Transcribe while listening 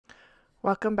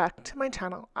Welcome back to my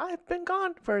channel. I've been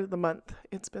gone for the month.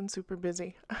 It's been super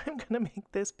busy. I'm going to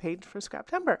make this page for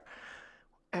Scraptember.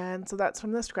 And so that's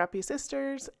from the Scrappy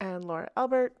Sisters and Laura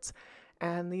Alberts.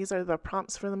 And these are the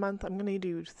prompts for the month. I'm going to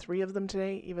do 3 of them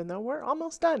today, even though we're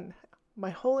almost done. My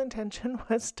whole intention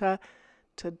was to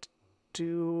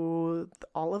do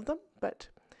all of them, but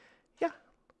yeah,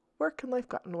 work and life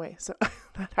got in the way, so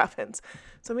that happens.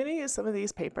 So I'm going to use some of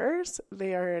these papers.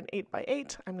 They are an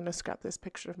 8x8. I'm going to scrap this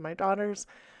picture of my daughters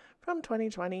from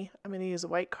 2020. I'm going to use a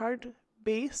white card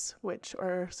base,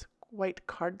 or white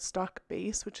cardstock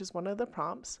base, which is one of the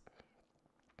prompts.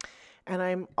 And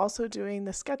I'm also doing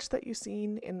the sketch that you've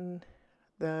seen in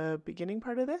the beginning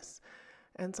part of this.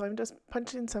 And so I'm just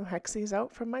punching some hexes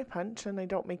out from my punch, and I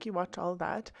don't make you watch all of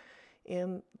that,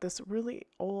 in this really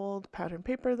old pattern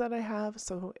paper that I have.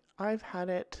 So I've had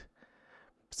it,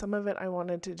 some of it I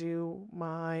wanted to do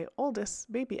my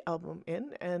oldest baby album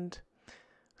in, and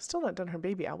still not done her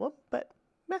baby album, but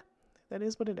meh, that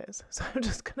is what it is. So I'm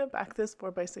just gonna back this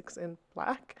 4x6 in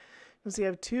black. You see I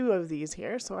have 2 of these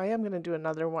here, so I am gonna do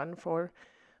another one for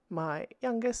my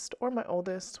youngest or my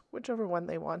oldest, whichever one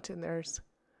they want in theirs.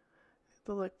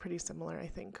 They'll look pretty similar, I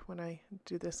think, when I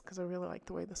do this, because I really like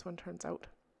the way this one turns out.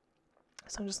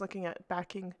 So I'm just looking at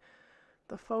backing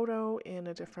the photo in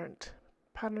a different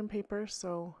pattern paper.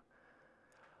 So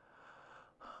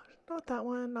not that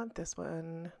one, not this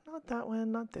one, not that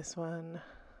one, not this one.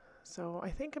 So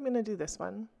I think I'm going to do this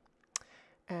one.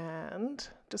 And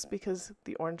just because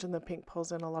the orange and the pink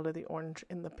pulls in a lot of the orange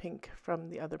in the pink from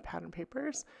the other pattern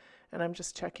papers, and I'm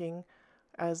just checking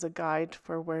as a guide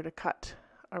for where to cut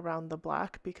around the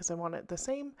black because I want it the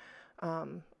same.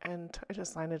 And I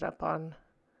just line it up on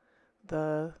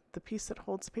the piece that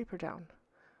holds the paper down.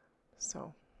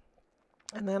 So,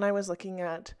 and then I was looking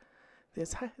at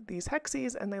these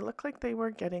hexes, and they look like they were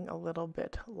getting a little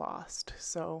bit lost.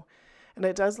 So, and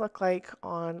it does look like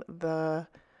on the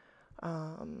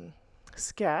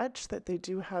sketch that they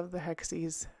do have the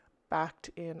hexes backed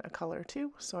in a color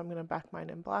too. So I'm going to back mine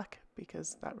in black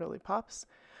because that really pops.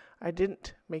 I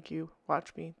didn't make you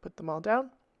watch me put them all down.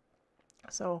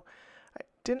 So I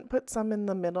didn't put some in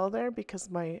the middle there because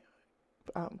my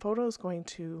photo is going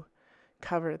to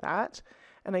cover that.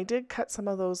 And I did cut some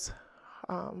of those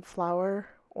orange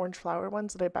flower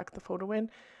ones that I backed the photo in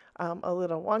a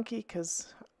little wonky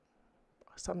because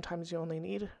sometimes you only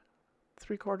need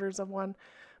 3/4 of one,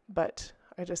 but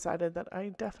I decided that I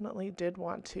definitely did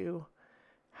want to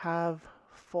have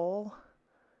full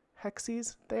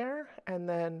hexes there. And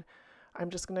then I'm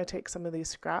just going to take some of these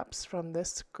scraps from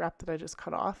this scrap that I just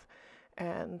cut off,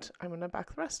 and I'm going to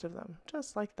back the rest of them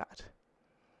just like that.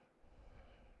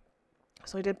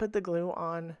 So I did put the glue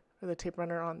on, or the tape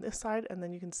runner on this side, and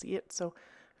then you can see it. So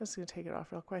I'm just going to take it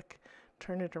off real quick,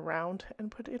 turn it around,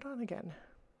 and put it on again.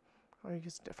 Or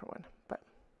use a different one,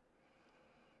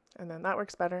 and then that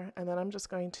works better. And then I'm just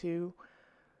going to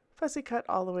fussy cut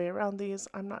all the way around these.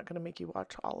 I'm not going to make you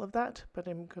watch all of that, but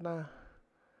I'm going to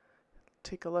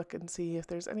take a look and see if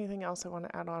there's anything else I want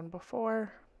to add on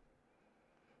before.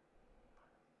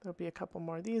 There'll be a couple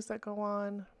more of these that go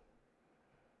on.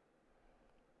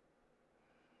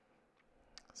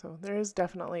 So there is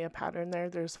definitely a pattern there.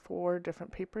 There's 4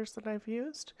 different papers that I've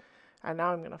used, and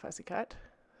now I'm going to fussy cut.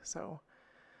 So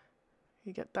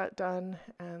you get that done,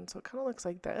 and so it kind of looks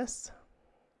like this.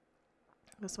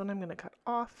 This one I'm going to cut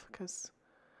off because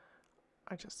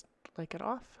I just like it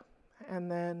off.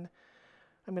 And then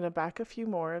I'm going to back a few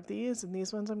more of these, and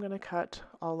these ones I'm going to cut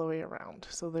all the way around.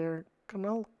 So they're going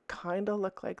to kind of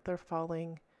look like they're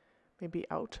falling maybe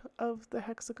out of the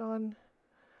hexagon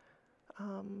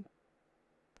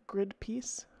grid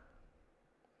piece.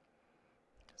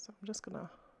 So I'm just going to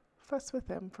fuss with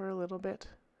them for a little bit.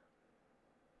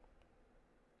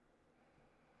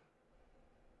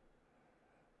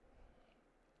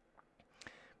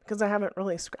 Because I haven't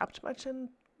really scrapped much in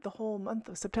the whole month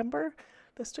of September,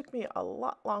 this took me a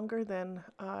lot longer than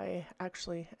I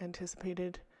actually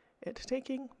anticipated it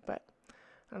taking, but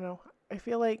I don't know. I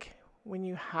feel like when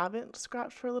you haven't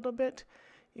scrapped for a little bit,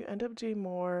 you end up doing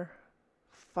more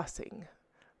fussing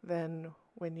than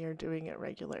when you're doing it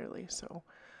regularly. So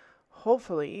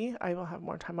hopefully I will have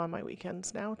more time on my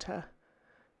weekends now to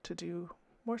do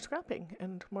more scrapping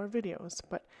and more videos,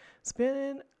 but it's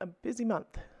been a busy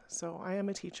month. So I am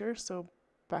a teacher, so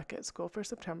back at school for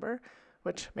September,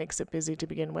 which makes it busy to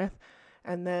begin with.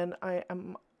 And then I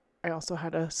also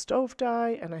had a stove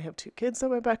die, and I have 2 kids that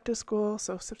went back to school.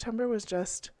 So September was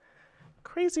just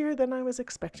crazier than I was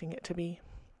expecting it to be.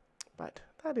 But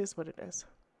that is what it is.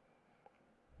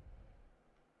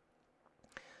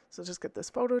 So just get this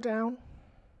photo down.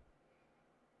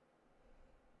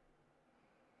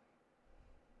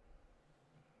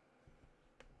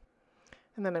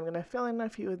 And then I'm going to fill in a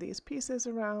few of these pieces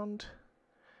around.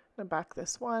 I'm going to back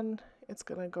this one. It's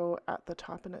going to go at the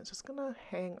top and it's just going to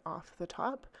hang off the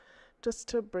top just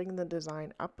to bring the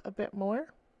design up a bit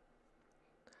more.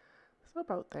 So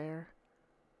about there.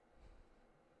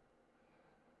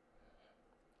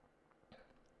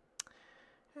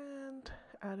 And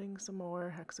adding some more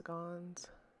hexagons,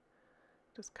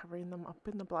 just covering them up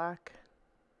in the black.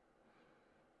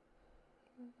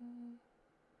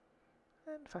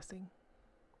 And fussing.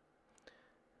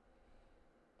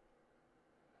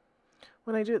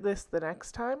 When I do this the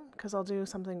next time, because I'll do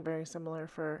something very similar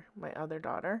for my other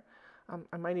daughter,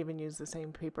 I might even use the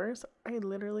same papers. I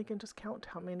literally can just count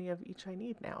how many of each I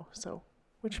need now, so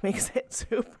which makes it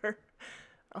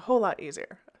a whole lot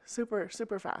easier. Super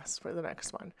fast for the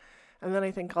next one. And then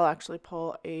I think I'll actually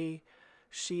pull a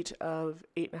sheet of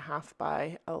 8.5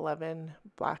 by 11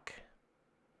 black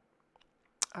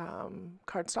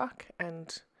cardstock,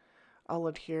 and I'll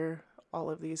adhere all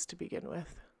of these to begin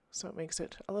with, so it makes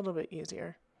it a little bit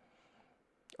easier,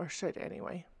 or should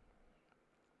anyway.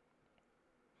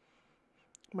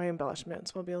 My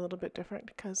embellishments will be a little bit different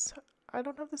because I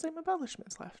don't have the same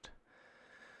embellishments left.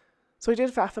 So I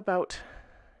did faff about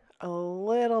a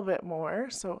little bit more,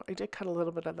 so I did cut a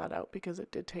little bit of that out because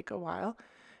it did take a while,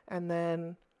 and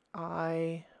then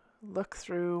I look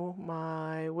through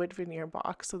my wood veneer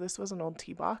box. So this was an old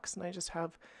tea box and I just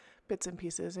have bits and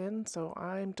pieces in, so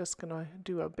I'm just gonna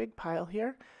do a big pile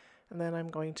here, and then I'm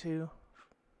going to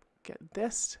get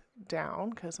this down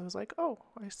because I was like, oh,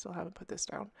 I still haven't put this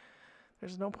down.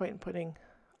 There's no point in putting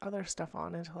other stuff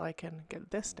on until I can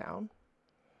get this down.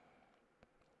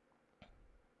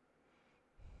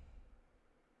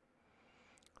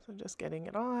 So just getting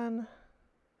it on.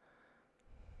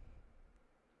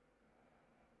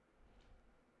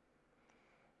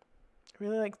 I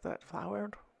really like that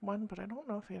flowered one, but I don't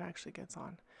know if it actually gets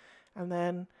on. And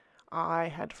then I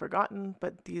had forgotten,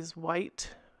 but these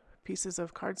white pieces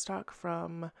of cardstock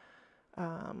from,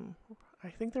 I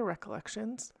think they're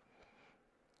Recollections,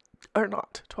 are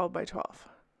not 12 by 12.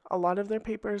 A lot of their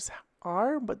papers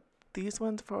are, but these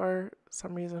ones for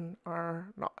some reason are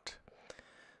not.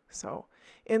 So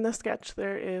in the sketch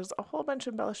there is a whole bunch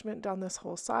of embellishment down this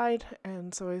whole side,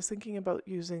 and so I was thinking about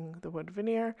using the wood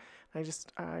veneer.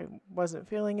 I wasn't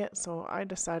feeling it, so I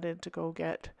decided to go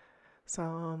get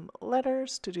some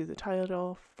letters to do the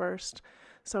title first.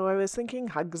 So I was thinking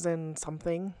hugs and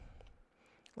something,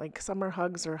 like summer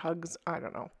hugs or hugs, I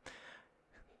don't know.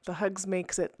 The hugs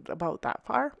makes it about that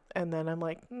far, and then I'm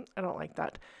like, I don't like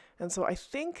that. And so I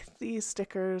think these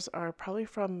stickers are probably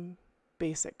from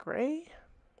Basic Gray,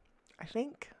 I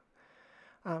think.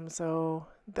 So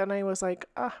then I was like,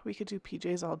 we could do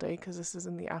PJs all day because this is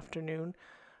in the afternoon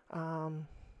on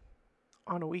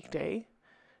a weekday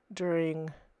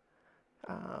during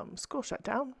school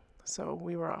shutdown. So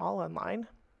we were all online.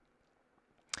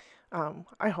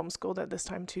 I homeschooled at this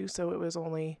time too, so it was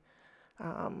only,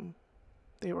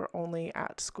 they were only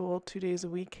at school 2 days a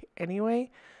week anyway.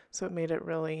 So it made it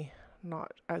really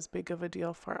not as big of a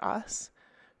deal for us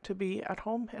to be at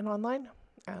home and online.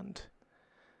 And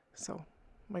so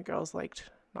my girls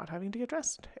liked not having to get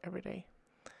dressed every day.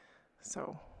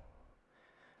 So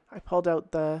I pulled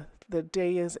out the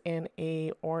day is in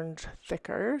a orange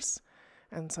thickers,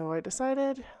 and so I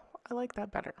decided I like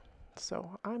that better.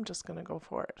 So I'm just going to go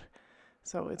for it.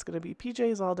 So it's going to be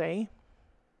PJs all day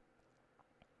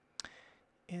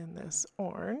in this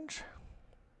orange.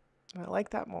 And I like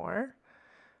that more.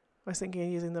 I was thinking of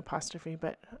using the apostrophe,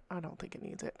 but I don't think it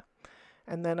needs it.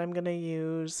 And then I'm going to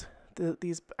use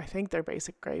these, I think they're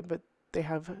Basic Gray, but they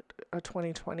have a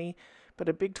 2020, but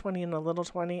a big 20 and a little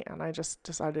 20, and I just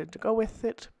decided to go with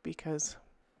it because,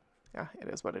 yeah, it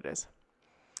is what it is.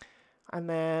 And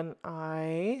then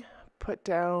I put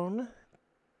down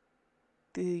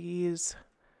these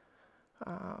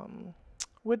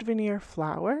wood veneer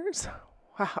flowers.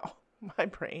 Wow, my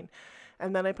brain.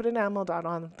 And then I put an enamel dot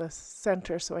on the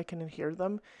center so I can adhere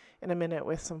them in a minute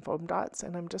with some foam dots,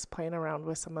 and I'm just playing around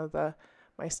with some of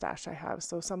my stash I have.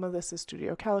 So some of this is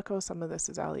Studio Calico, some of this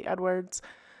is Ali Edwards,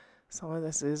 some of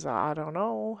this is I don't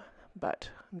know, but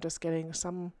I'm just getting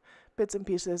some bits and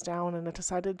pieces down, and I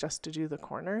decided just to do the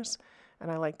corners,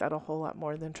 and I like that a whole lot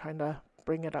more than trying to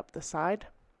bring it up the side.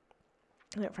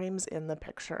 And it frames in the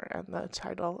picture and the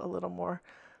title a little more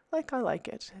like I like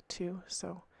it too.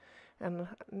 So, and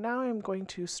now I'm going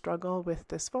to struggle with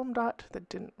this foam dot that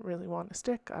didn't really want to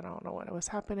stick. I don't know what was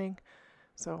happening,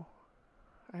 so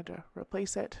I had to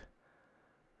replace it.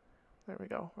 There we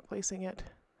go, replacing it.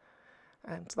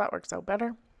 And so that works out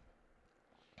better.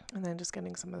 And then just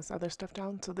getting some of this other stuff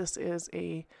down. So this is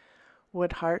a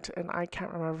wood heart, and I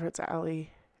can't remember if it's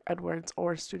Ali Edwards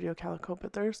or Studio Calico,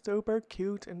 but they're super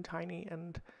cute and tiny,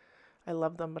 and I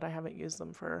love them, but I haven't used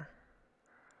them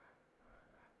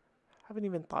haven't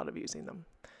even thought of using them.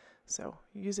 So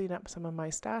using up some of my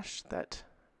stash that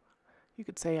you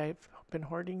could say I've been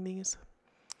hoarding these.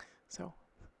 So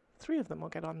 3 of them will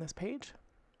get on this page.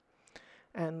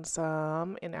 And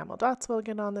some enamel dots will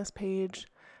get on this page.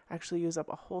 Actually use up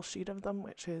a whole sheet of them,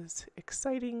 which is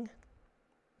exciting.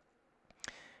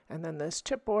 And then this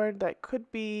chipboard that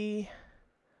could be,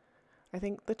 I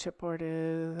think the chipboard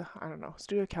is, I don't know,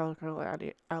 Studio Calico,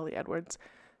 Ali Edwards.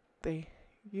 They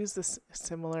use this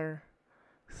similar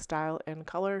style and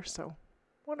color, so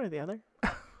one or the other.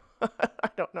 I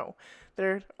don't know.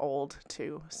 They're old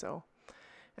too, so.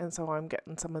 And so I'm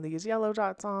getting some of these yellow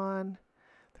dots on.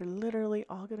 They're literally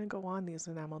all going to go on these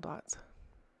enamel dots.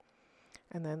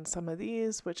 And then some of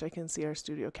these, which I can see are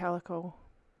Studio Calico.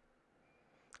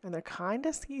 And they're kind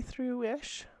of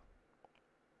see-through-ish.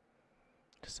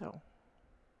 So,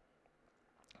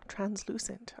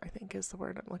 translucent, I think is the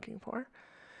word I'm looking for.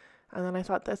 And then I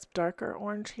thought this darker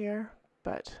orange here,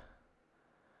 but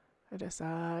I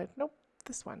decided, nope,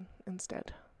 this one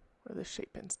instead, or this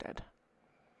shape instead,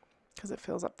 because it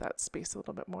fills up that space a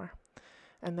little bit more.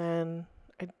 And then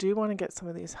I do want to get some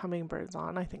of these hummingbirds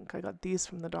on. I think I got these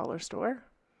from the dollar store,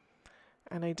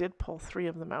 and I did pull 3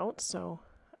 of them out, so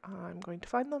I'm going to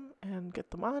find them and get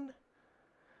them on.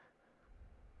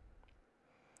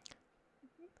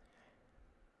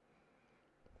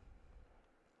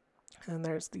 And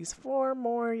there's these 4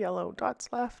 more yellow dots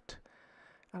left,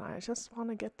 and I just want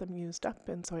to get them used up,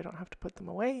 and so I don't have to put them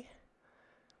away,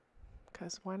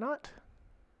 because why not?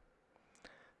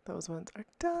 Those ones are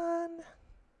done.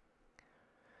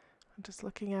 I'm just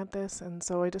looking at this, and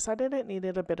so I decided it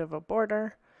needed a bit of a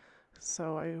border,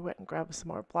 so I went and grabbed some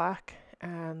more black,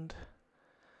 and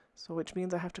so which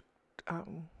means I have to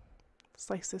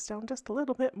slice this down just a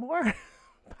little bit more,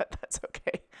 but that's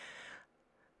okay.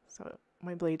 So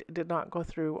my blade did not go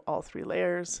through all 3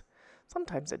 layers.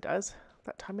 Sometimes it does.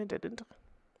 That time it didn't,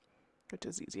 which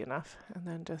is easy enough. And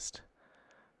then just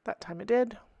that time it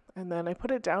did. And then I put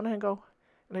it down and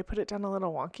I put it down a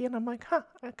little wonky, and I'm like, huh,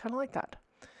 I kind of like that.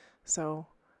 So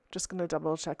just going to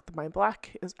double check that my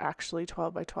black is actually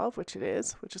 12 by 12, which it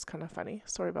is, which is kind of funny.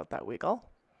 Sorry about that wiggle.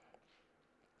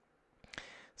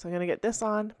 So I'm going to get this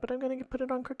on, but I'm going to put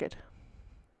it on crooked.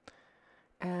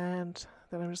 And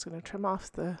then I'm just going to trim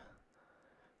off the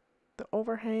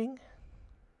overhang.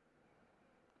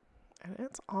 And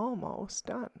it's almost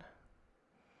done.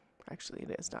 Actually,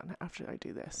 it is done after I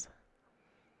do this.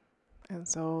 And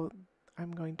so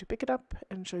I'm going to pick it up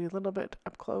and show you a little bit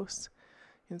up close.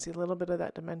 You can see a little bit of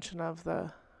that dimension of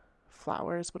the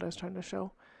flowers, what I was trying to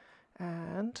show.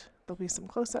 And there'll be some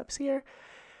close-ups here.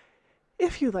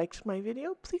 If you liked my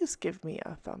video, please give me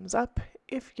a thumbs up.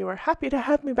 If you're happy to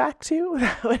have me back too,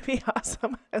 that would be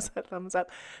awesome as a thumbs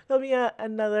up. There'll be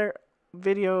another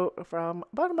video from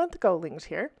about a month ago linked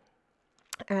here.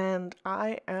 And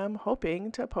I am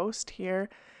hoping to post here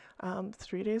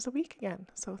 3 days a week again.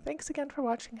 So thanks again for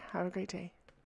watching. Have a great day.